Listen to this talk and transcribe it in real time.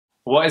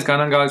What is going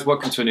on, guys?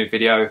 Welcome to a new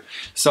video.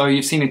 So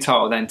you've seen the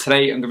title then.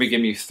 Today I'm going to be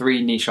giving you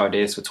 3 niche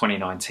ideas for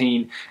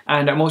 2019,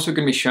 and I'm also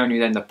going to be showing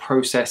you then the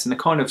process and the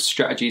kind of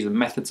strategies and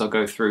methods I'll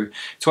go through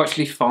to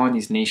actually find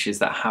these niches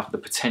that have the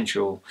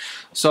potential.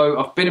 So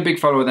I've been a big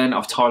follower then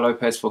of Tai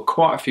Lopez for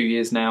quite a few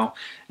years now,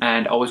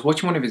 and I was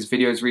watching one of his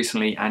videos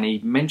recently and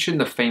he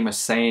mentioned the famous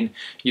saying,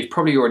 you've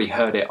probably already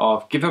heard it,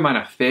 of give a man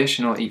a fish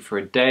and he'll eat for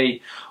a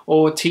day,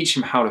 or teach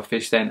him how to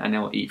fish then and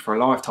he'll eat for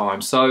a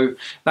lifetime. So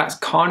that's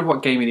kind of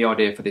what gave me the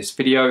idea for this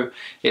video.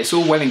 It's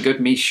all well and good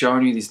me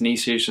showing you these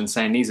niches and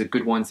saying these are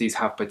good ones, these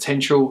have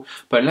potential,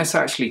 but unless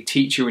I actually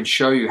teach you and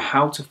show you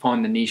how to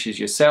find the niches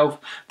yourself,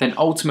 then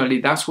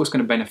ultimately that's what's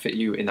going to benefit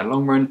you in the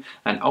long run,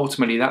 and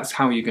ultimately that's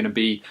how you're going to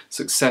be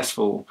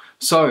successful.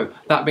 So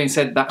that being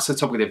said, that's the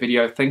topic of the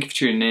video. Thank you for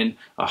tuning in.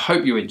 I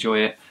hope you enjoy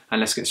it,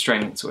 and let's get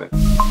straight into it.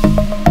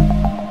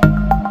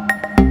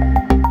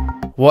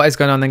 What is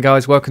going on then,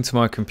 guys? Welcome to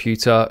my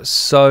computer.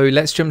 So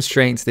let's jump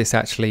straight into this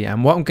actually,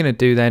 and what I'm going to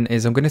do then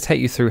is I'm going to take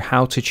you through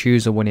how to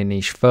choose a winning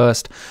niche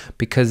first,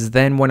 because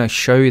then when I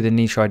show you the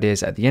niche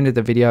ideas at the end of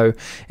the video,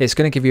 it's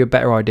going to give you a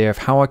better idea of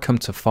how I come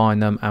to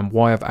find them and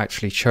why I've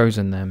actually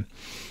chosen them.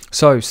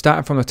 So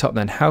starting from the top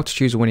then, how to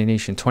choose a winning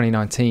niche in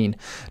 2019.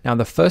 Now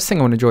the first thing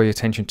I want to draw your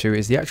attention to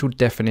is the actual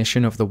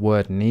definition of the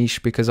word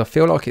niche, because I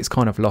feel like it's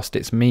kind of lost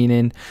its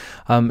meaning.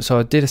 So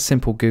I did a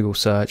simple Google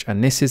search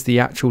and this is the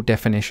actual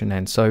definition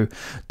then. So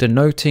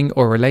denoting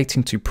or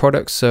relating to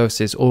products,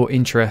 services or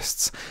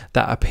interests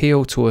that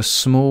appeal to a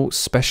small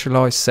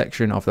specialized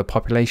section of the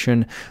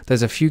population.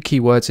 There's a few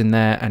keywords in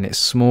there, and it's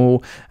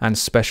small and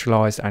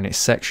specialized and it's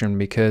section,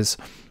 because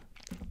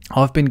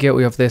I've been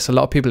guilty of this. A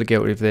lot of people are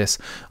guilty of this.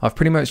 I've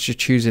pretty much just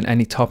choosing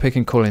any topic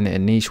and calling it a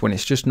niche when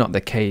it's just not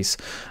the case.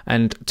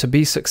 And to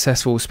be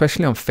successful,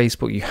 especially on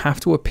Facebook, you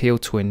have to appeal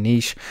to a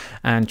niche.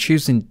 And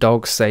choosing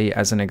dogs, say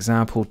as an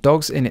example,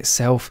 dogs in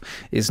itself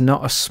is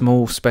not a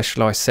small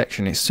specialized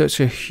section. It's such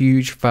a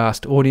huge,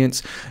 vast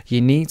audience. You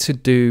need to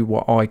do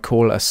what I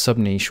call a sub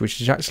niche,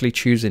 which is actually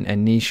choosing a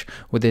niche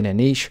within a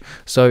niche.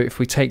 So if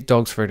we take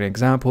dogs for an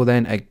example,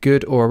 then a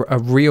good or a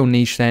real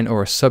niche then,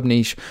 or a sub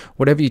niche,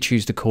 whatever you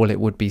choose to call it,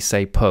 would be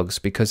say pugs,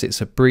 because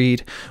it's a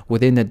breed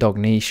within the dog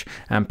niche,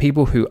 and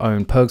people who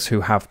own pugs,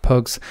 who have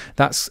pugs,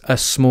 that's a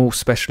small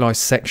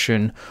specialized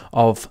section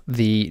of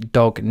the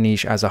dog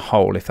niche as a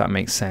whole, if that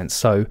makes sense.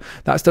 So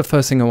that's the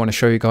first thing I want to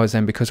show you guys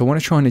then, because I want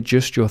to try and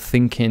adjust your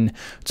thinking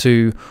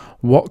to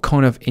what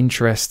kind of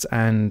interests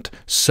and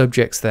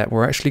subjects that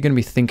we're actually going to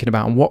be thinking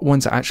about, and what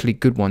ones are actually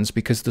good ones,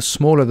 because the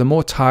smaller, the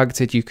more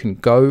targeted you can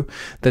go,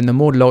 then the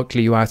more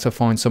likely you are to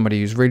find somebody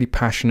who's really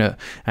passionate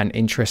and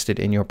interested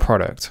in your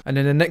product. And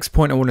then the next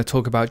point I want to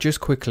talk about just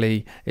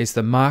quickly is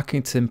the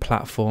marketing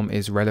platform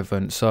is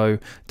relevant. So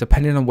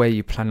depending on where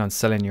you plan on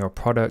selling your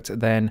product,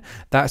 then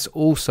that's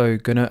also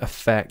going to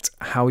affect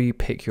how you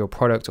pick your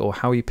product or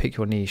how you pick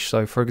your niche.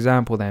 So for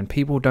example, then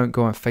people don't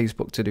go on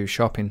Facebook to do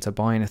shopping, to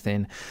buy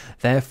anything.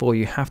 Therefore,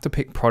 you have to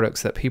pick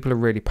products that people are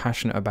really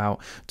passionate about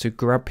to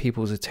grab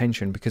people's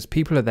attention, because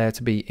people are there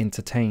to be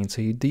entertained.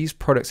 So these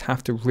products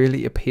have to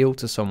really appeal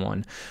to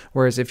someone.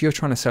 Whereas if you're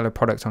trying to sell a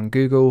product on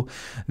Google,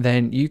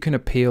 then you can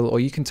appeal, or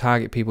you can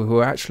target people who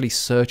are actually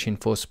searching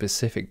for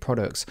specific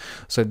products.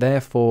 So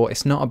therefore,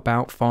 it's not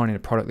about finding a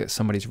product that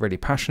somebody's really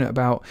passionate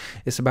about.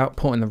 It's about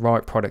putting the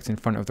right product in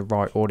front of the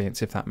right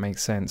audience, if that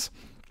makes sense.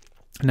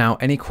 Now,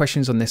 any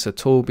questions on this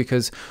at all,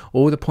 because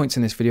all the points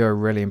in this video are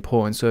really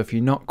important. So if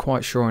you're not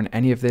quite sure on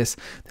any of this,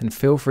 then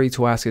feel free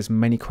to ask as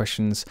many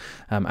questions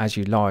as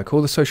you like.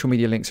 All the social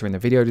media links are in the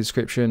video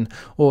description,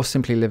 or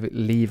simply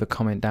leave a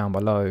comment down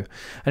below.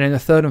 And then the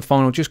third and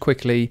final, just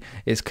quickly,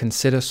 is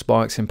consider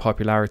spikes in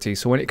popularity.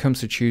 So when it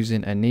comes to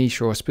choosing a niche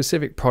or a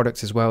specific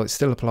product as well, it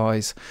still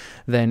applies.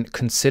 Then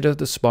consider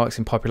the spikes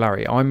in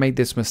popularity. I made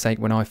this mistake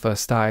when I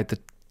first started.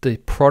 The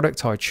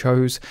product I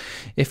chose,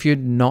 if you're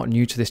not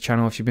new to this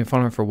channel, if you've been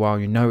following for a while,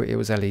 you know it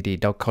was LED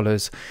dog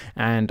collars,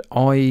 and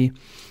I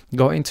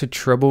got into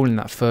trouble in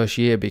that first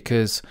year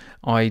because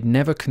I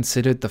never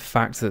considered the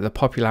fact that the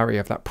popularity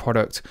of that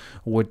product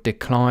would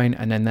decline,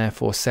 and then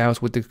therefore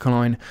sales would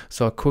decline.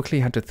 So I quickly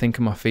had to think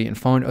on my feet and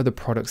find other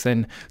products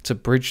then to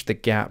bridge the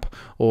gap,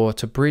 or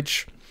to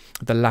bridge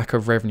the lack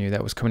of revenue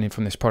that was coming in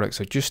from this product.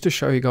 So just to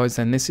show you guys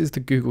then, this is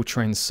the Google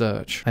Trends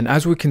search, and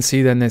as we can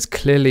see then, there's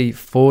clearly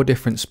 4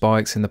 different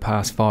spikes in the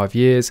past 5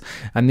 years,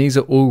 and these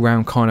are all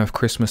around kind of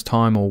Christmas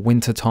time or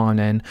winter time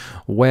then,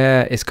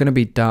 where it's going to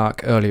be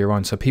dark earlier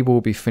on. So people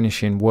will be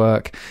finishing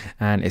work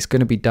and it's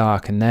going to be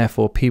dark, and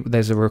therefore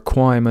there's a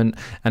requirement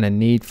and a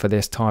need for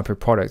this type of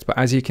product. But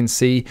as you can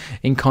see,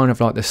 in kind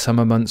of like the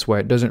summer months where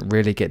it doesn't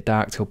really get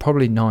dark till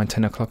probably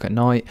 9-10 o'clock at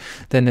night,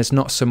 then there's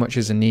not so much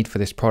as a need for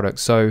this product.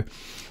 So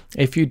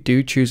if you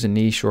do choose a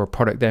niche or a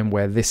product then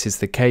where this is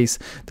the case,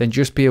 then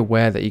just be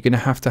aware that you're going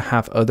to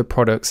have other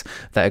products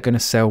that are going to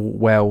sell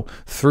well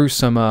through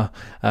summer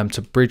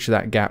to bridge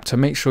that gap, to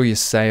make sure your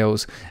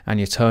sales and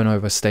your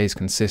turnover stays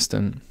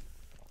consistent.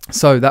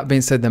 So that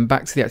being said, then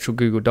back to the actual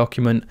Google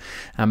document,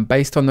 and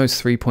based on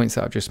those 3 points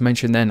that I've just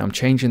mentioned, then I'm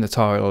changing the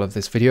title of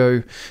this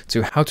video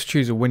to how to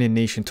choose a winning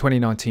niche in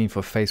 2019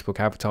 for Facebook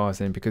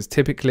advertising, because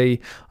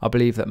typically I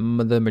believe that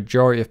the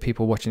majority of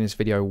people watching this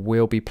video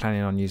will be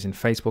planning on using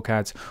Facebook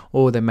ads,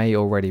 or they may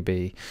already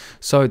be.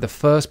 So the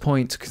first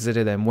point to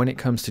consider then when it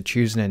comes to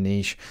choosing a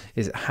niche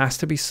is it has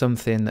to be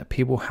something that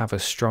people have a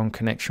strong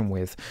connection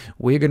with.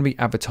 We're going to be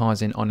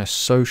advertising on a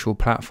social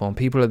platform.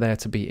 People are there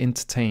to be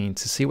entertained,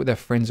 to see what their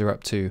friends are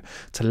up to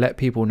let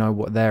people know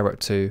what they're up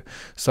to.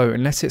 So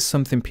unless it's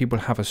something people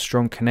have a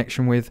strong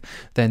connection with,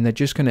 then they're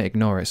just going to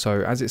ignore it.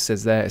 So as it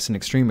says there, it's an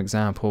extreme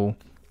example,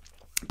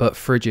 but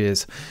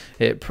fridges,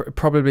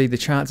 probably the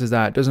chances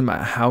are it doesn't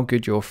matter how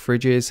good your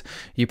fridge is,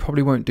 you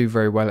probably won't do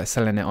very well at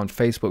selling it on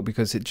Facebook,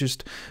 because it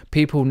just,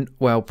 people,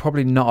 well,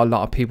 probably not a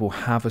lot of people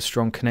have a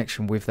strong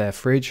connection with their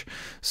fridge.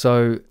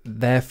 So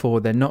therefore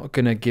they're not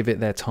going to give it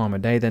their time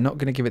of day, they're not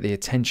going to give it the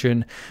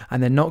attention,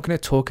 and they're not going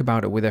to talk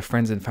about it with their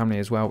friends and family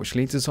as well, which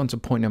leads us on to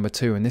point number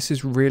 2. And this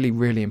is really,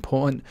 really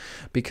important,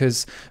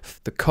 because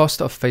the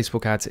cost of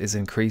Facebook ads is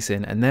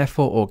increasing, and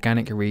therefore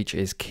organic reach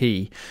is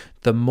key.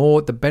 The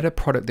better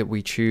product that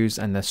we choose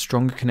and the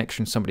stronger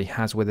connection somebody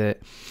has with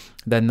it,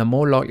 then the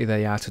more likely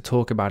they are to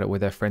talk about it with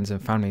their friends and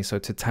family, so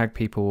to tag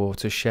people or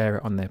to share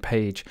it on their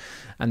page.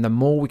 And the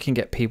more we can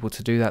get people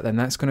to do that, then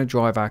that's going to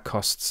drive our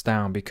costs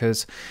down,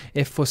 because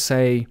if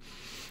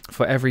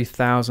for every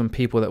 1,000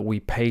 people that we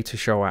pay to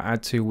show our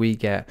ad to, we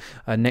get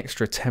an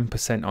extra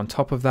 10% on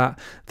top of that,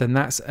 then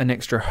that's an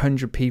extra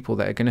 100 people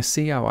that are going to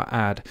see our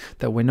ad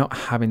that we're not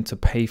having to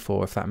pay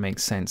for, if that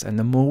makes sense. And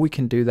the more we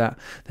can do that,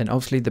 then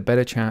obviously the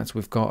better chance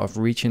we've got of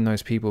reaching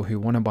those people who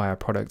want to buy our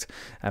product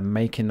and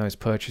making those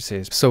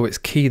purchases. So it's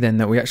key then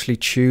that we actually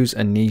choose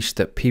a niche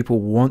that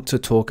people want to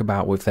talk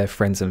about with their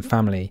friends and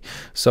family.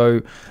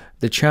 So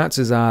the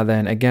chances are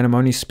then, again, I'm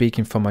only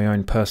speaking from my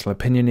own personal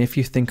opinion. If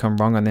you think I'm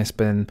wrong on this,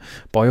 then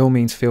by all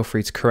means feel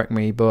free to correct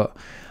me, but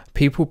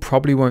people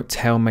probably won't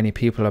tell many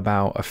people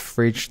about a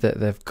fridge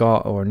that they've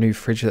got or a new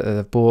fridge that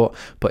they've bought.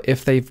 But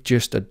if they've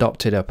just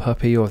adopted a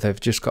puppy or they've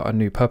just got a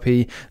new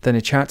puppy, then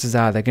the chances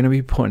are they're going to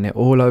be putting it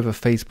all over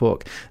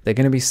Facebook. They're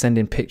going to be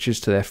sending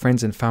pictures to their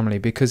friends and family,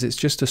 because it's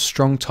just a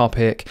strong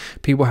topic.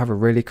 People have a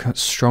really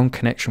strong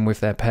connection with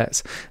their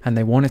pets, and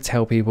they want to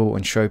tell people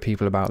and show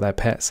people about their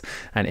pets.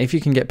 And if you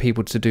can get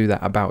people to do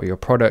that about your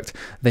product,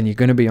 then you're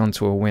going to be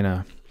onto a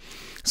winner.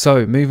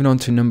 So moving on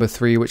to number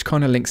 3, which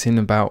kind of links in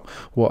about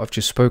what I've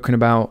just spoken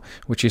about,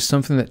 which is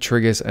something that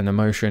triggers an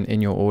emotion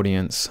in your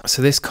audience.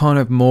 So this kind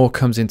of more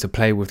comes into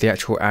play with the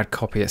actual ad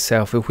copy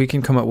itself. If we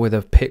can come up with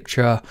a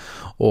picture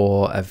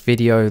or a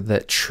video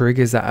that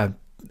triggers that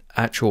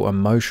actual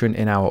emotion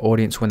in our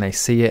audience when they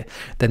see it,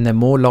 then they're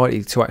more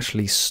likely to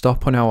actually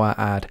stop on our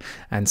ad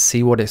and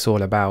see what it's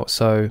all about.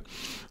 So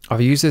I've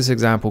used this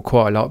example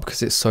quite a lot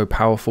because it's so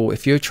powerful.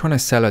 If you're trying to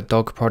sell a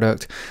dog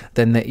product,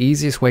 then the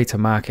easiest way to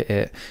market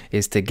it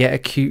is to get a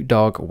cute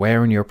dog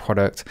wearing your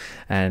product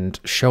and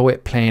show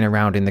it playing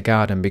around in the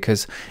garden,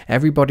 because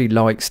everybody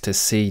likes to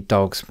see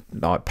dogs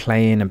like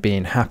playing and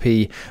being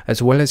happy,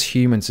 as well as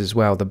humans as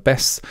well. The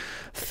best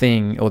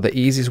thing, or the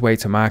easiest way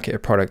to market a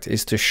product,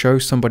 is to show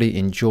somebody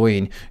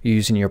enjoying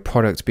using your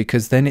product,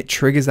 because then it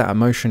triggers that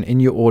emotion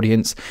in your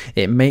audience.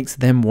 It makes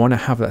them want to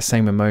have that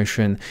same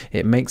emotion.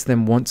 It makes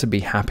them want to be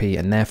happy,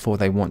 and therefore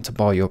they want to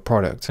buy your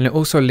product. And it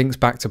also links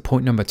back to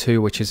point number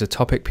 2, which is a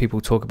topic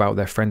people talk about with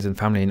their friends and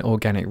family in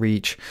organic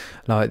reach.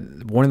 Like,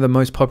 one of the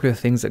most popular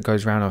things that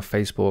goes around on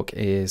Facebook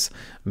is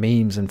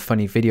memes and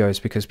funny videos,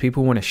 because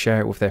people want to share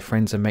it with their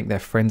friends and make their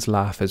friends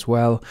laugh as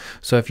well.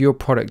 So if your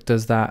product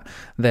does that,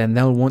 then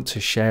they'll want to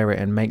share it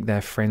and make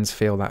their friends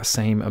feel that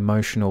same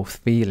emotional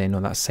feeling or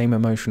that same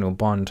emotional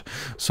bond.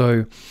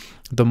 So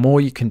the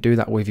more you can do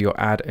that with your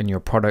ad and your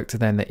product,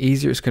 then the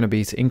easier it's going to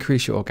be to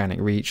increase your organic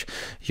reach.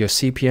 Your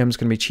CPM is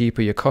going to be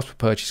cheaper, your cost per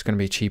purchase is going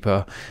to be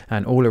cheaper,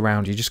 and all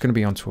around you're just going to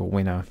be onto a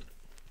winner.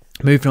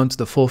 Moving on to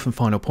the 4th and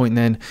final point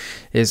then,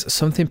 is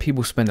something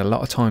people spend a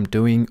lot of time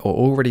doing or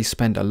already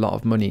spend a lot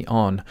of money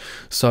on.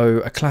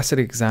 So a classic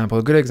example,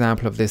 a good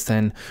example of this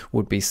then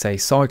would be, say,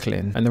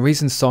 cycling. And the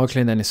reason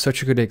cycling then is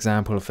such a good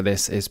example for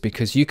this is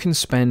because you can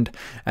spend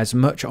as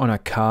much on a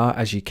car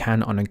as you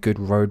can on a good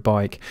road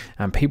bike.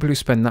 And people who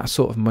spend that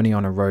sort of money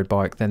on a road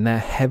bike, then they're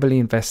heavily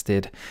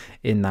invested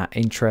in that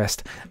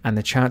interest. And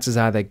the chances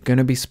are they're going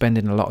to be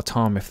spending a lot of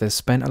time. If they've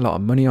spent a lot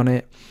of money on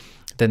it,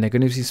 then they're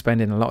going to be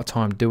spending a lot of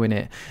time doing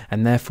it,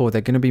 and therefore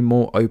they're going to be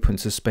more open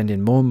to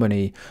spending more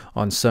money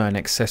on certain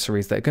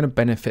accessories that are going to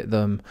benefit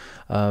them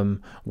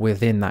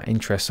within that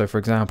interest. So for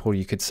example,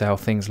 you could sell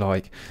things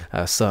like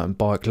certain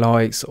bike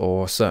lights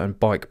or certain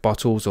bike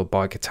bottles or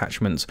bike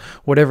attachments,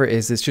 whatever it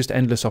is. There's just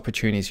endless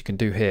opportunities you can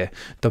do here.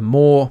 The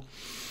more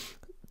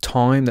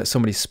time that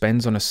somebody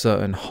spends on a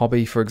certain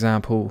hobby, for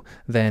example,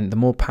 then the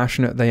more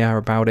passionate they are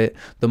about it,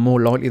 the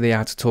more likely they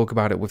are to talk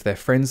about it with their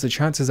friends. The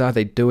chances are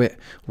they do it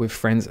with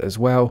friends as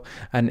well.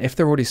 And if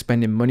they're already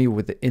spending money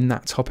within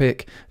that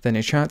topic, then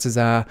the chances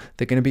are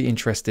they're going to be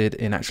interested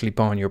in actually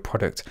buying your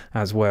product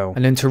as well.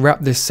 And then to wrap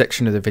this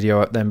section of the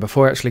video up then,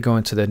 before I actually go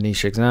into the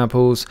niche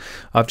examples,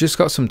 I've just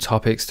got some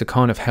topics to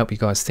kind of help you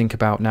guys think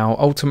about. Now,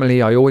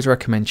 ultimately, I always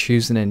recommend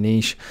choosing a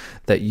niche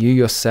that you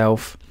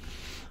yourself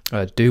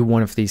do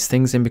one of these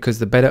things in, because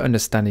the better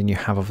understanding you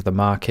have of the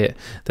market,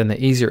 then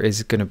the easier it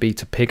is going to be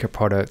to pick a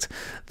product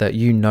that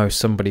you know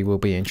somebody will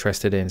be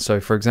interested in. So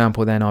for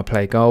example, then I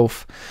play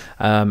golf.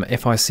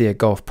 If I see a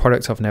golf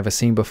product I've never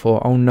seen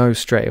before, I'll know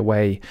straight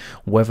away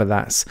whether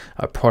that's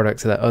a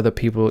product that other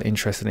people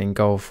interested in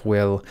golf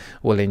will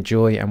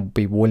enjoy and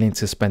be willing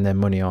to spend their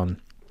money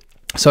on.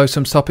 So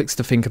some topics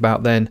to think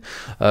about then,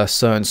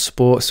 certain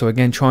sports. So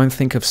again, try and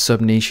think of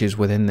sub niches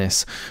within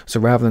this.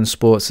 So rather than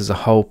sports as a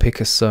whole, pick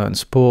a certain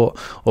sport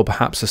or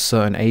perhaps a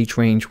certain age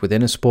range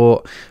within a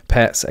sport.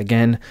 Pets,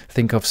 again,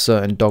 think of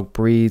certain dog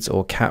breeds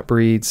or cat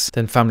breeds.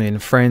 Then family and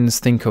friends,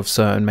 think of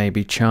certain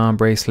maybe charm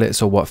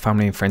bracelets or what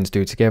family and friends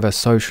do together.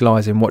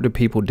 Socializing, what do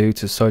people do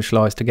to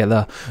socialize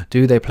together?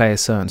 Do they play a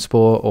certain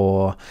sport,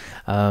 or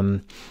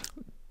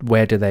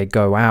where do they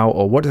go out,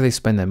 or what do they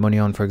spend their money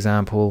on, for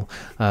example?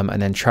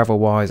 And then travel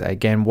wise,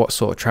 again, what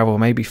sort of travel?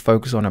 Maybe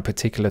focus on a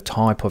particular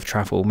type of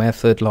travel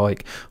method,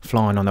 like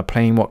flying on a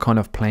plane. What kind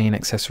of plane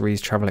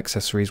accessories, travel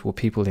accessories will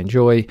people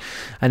enjoy?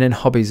 And then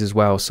hobbies as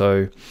well.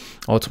 So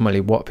ultimately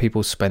what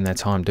people spend their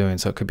time doing.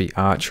 So it could be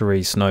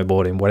archery,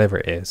 snowboarding, whatever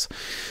it is.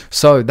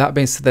 So that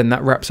being said, then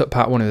that wraps up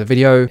part one of the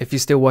video. If you're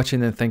still watching,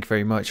 then thank you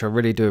very much. I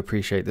really do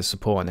appreciate the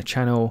support on the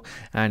channel.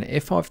 And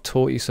if I've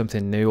taught you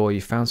something new, or you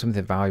found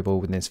something valuable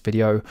within this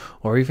video,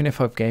 or even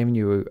if I've given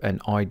you an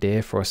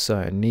idea for a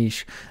certain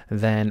niche,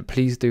 then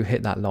please do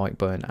hit that like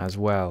button as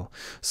well.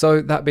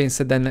 So that being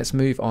said, then let's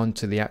move on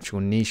to the actual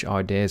niche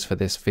ideas for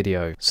this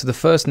video. So the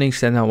first niche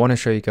then I want to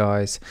show you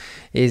guys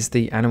is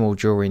the animal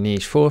jewelry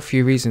niche, for a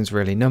few reasons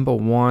really. Number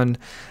one,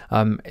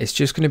 it's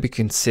just going to be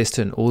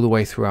consistent all the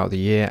way throughout the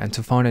year, and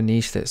to find a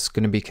niche that's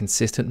going to be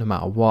consistent no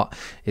matter what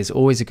is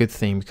always a good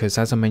thing, because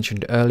as I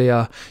mentioned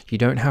earlier, you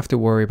don't have to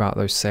worry about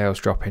those sales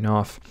dropping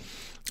off.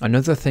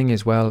 Another thing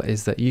as well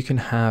is that you can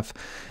have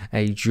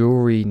a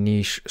jewelry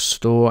niche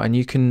store, and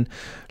you can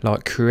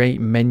like create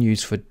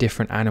menus for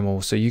different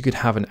animals. So you could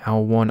have an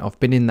owl one. I've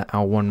been in the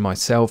owl one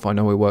myself. I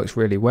know it works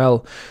really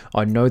well.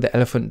 I know the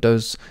elephant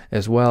does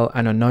as well,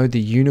 and I know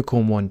the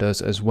unicorn one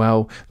does as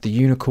well. The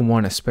unicorn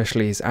one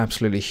especially is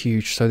absolutely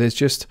huge. So there's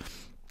just,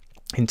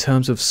 in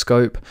terms of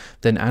scope,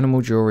 then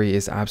animal jewelry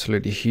is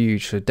absolutely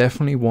huge. So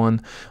definitely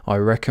one I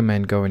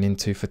recommend going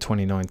into for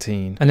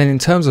 2019. And then in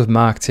terms of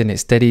marketing,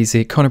 it's dead easy.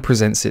 It kind of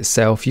presents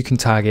itself. You can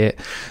target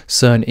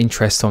certain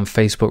interests on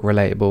Facebook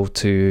relatable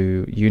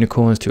to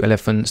unicorns, to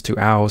elephants, to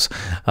owls.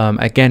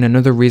 Again,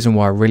 another reason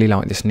why I really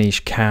like this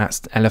niche: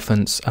 cats,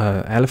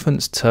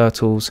 elephants,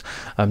 turtles,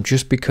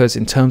 just because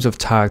in terms of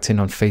targeting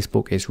on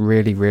Facebook is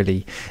really,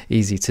 really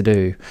easy to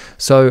do.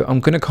 So I'm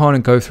going to kind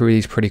of go through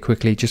these pretty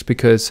quickly, just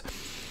because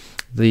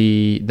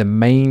the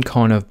main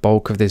kind of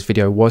bulk of this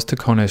video was to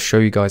kind of show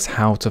you guys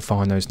how to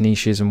find those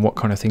niches and what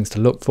kind of things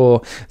to look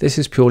for. This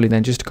is purely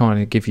then just to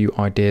kind of give you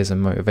ideas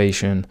and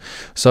motivation.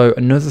 So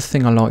another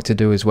thing I like to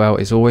do as well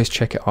is always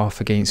check it off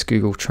against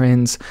Google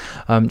Trends,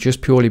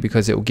 just purely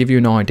because it will give you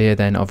an idea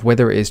then of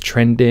whether it is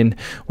trending,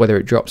 whether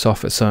it drops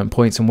off at certain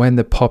points, and when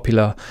the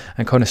popular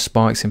and kind of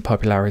spikes in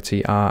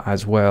popularity are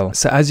as well.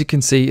 So as you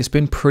can see, it's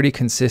been pretty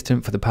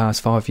consistent for the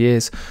past 5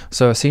 years,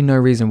 so I see no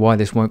reason why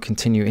this won't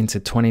continue into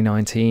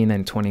 2019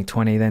 and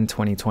 2020, then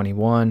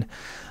 2021.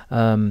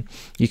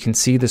 You can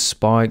see the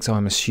spikes,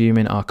 I'm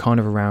assuming, are kind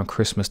of around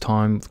Christmas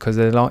time, because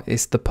they're like,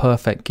 it's the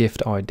perfect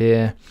gift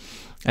idea.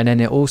 And then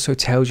it also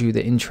tells you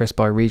the interest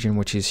by region,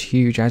 which is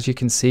huge. As you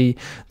can see,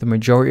 the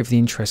majority of the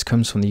interest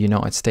comes from the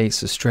United States.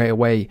 So straight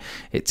away,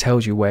 it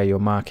tells you where your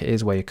market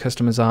is, where your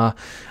customers are.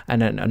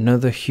 And then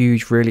another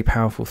huge, really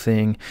powerful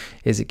thing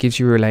is it gives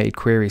you related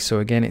queries. So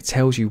again, it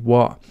tells you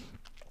what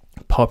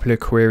popular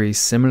queries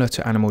similar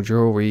to animal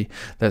jewelry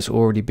that's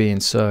already being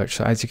searched.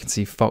 So as you can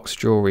see, fox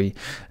jewelry.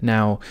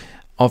 Now,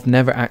 I've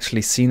never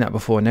actually seen that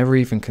before, never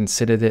even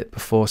considered it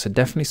before, so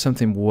definitely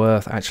something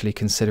worth actually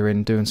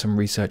considering doing some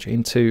research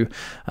into.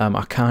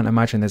 I can't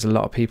imagine there's a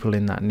lot of people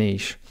in that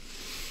niche.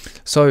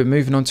 So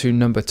moving on to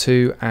number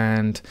 2,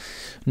 and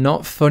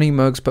not funny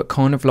mugs, but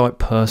kind of like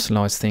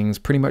personalized things.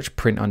 Pretty much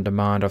print on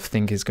demand, I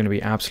think, is going to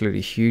be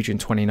absolutely huge in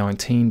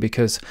 2019,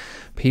 because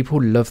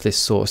people love this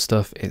sort of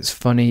stuff. It's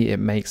funny, it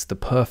makes the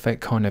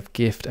perfect kind of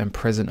gift and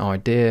present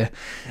idea.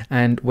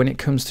 And when it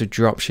comes to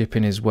drop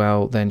shipping as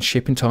well, then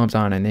shipping times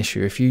aren't an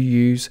issue. If you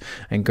use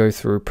and go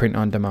through a print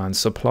on demand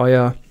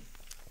supplier,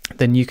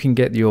 then you can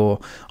get your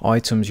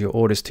items, your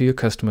orders to your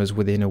customers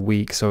within a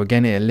week. So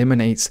again, it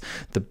eliminates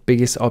the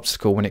biggest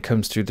obstacle when it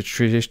comes to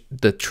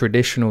the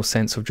traditional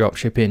sense of drop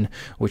shipping,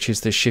 which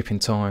is the shipping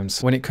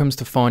times. When it comes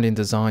to finding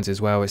designs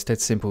as well, it's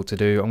dead simple to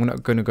do. I'm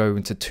not going to go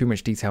into too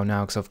much detail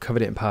now because I've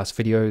covered it in past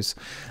videos,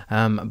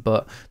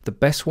 but the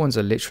best ones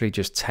are literally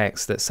just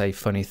text that say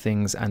funny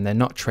things, and they're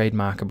not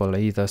trademarkable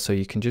either. So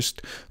you can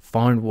just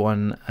find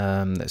one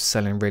that's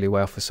selling really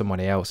well for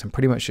somebody else and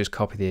pretty much just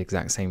copy the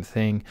exact same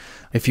thing.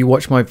 If you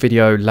watch my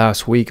video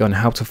last week on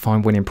how to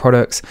find winning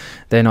products,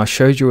 then I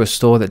showed you a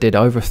store that did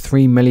over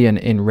 3 million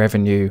in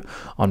revenue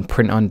on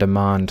print on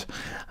demand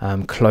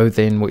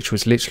clothing, which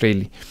was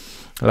literally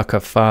like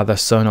a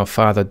father-son or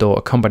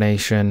father-daughter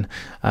combination,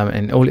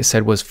 and all it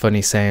said was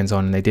funny sayings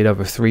on, and they did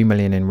over 3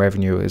 million in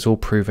revenue. It was all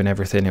proven,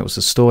 everything. It was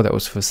a store that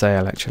was for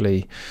sale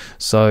actually.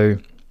 So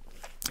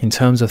in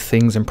terms of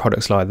things and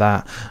products like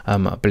that, I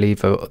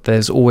believe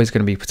there's always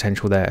going to be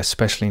potential there,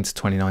 especially into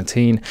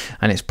 2019,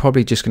 and it's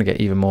probably just going to get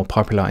even more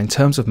popular. In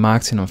terms of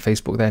marketing on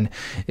Facebook, then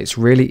it's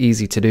really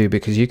easy to do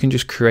because you can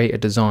just create a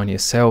design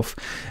yourself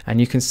and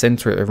you can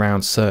center it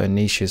around certain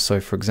niches. So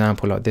for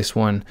example, like this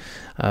one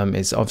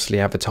is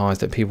obviously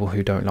advertised at people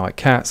who don't like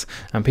cats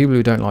and people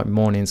who don't like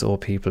mornings or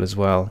people as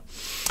well.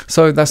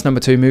 So that's number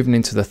 2. Moving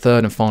into the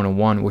third and final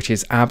one, which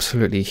is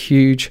absolutely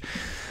huge,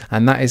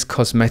 and that is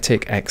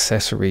cosmetic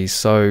accessories.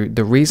 So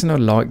the reason I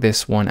like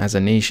this one as a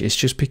niche is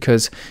just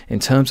because in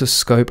terms of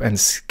scope and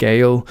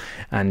scale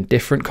and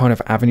different kind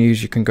of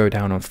avenues you can go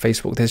down on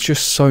Facebook, there's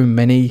just so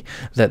many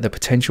that the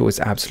potential is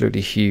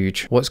absolutely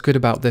huge. What's good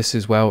about this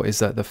as well is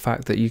that the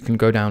fact that you can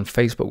go down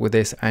Facebook with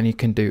this and you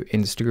can do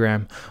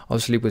Instagram.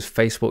 Obviously with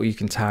Facebook you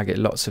can target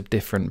lots of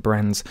different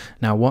brands.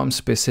 Now what I'm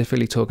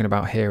specifically talking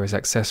about here is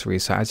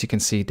accessories. So as you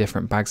can see,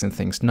 different bags and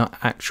things, not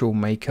actual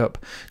makeup,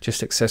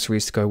 just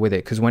accessories to go with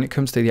it. Because when it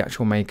comes to the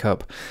actual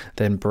makeup,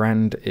 then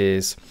brand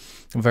is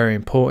very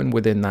important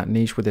within that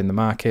niche, within the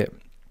market.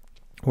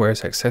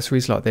 Whereas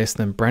accessories like this,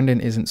 then branding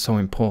isn't so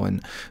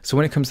important. So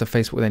when it comes to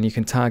Facebook, then you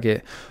can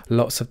target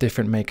lots of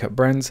different makeup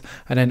brands.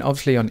 And then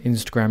obviously on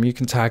Instagram, you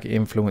can target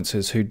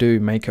influencers who do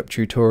makeup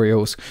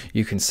tutorials.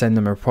 You can send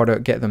them a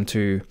product, get them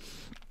to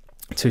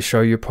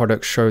show your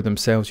product, show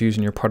themselves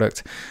using your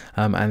product,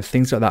 and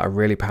things like that are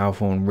really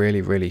powerful and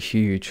really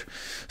huge.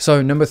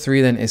 So number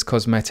 3 then is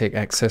cosmetic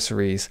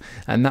accessories.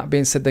 And that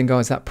being said then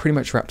guys, that pretty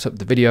much wraps up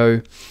the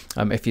video.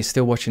 If you're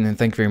still watching, then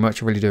thank you very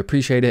much, I really do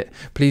appreciate it.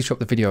 Please drop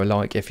the video a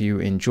like if you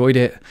enjoyed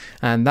it.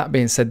 And that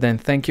being said then,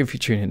 thank you for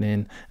tuning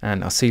in,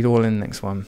 and I'll see you all in the next one.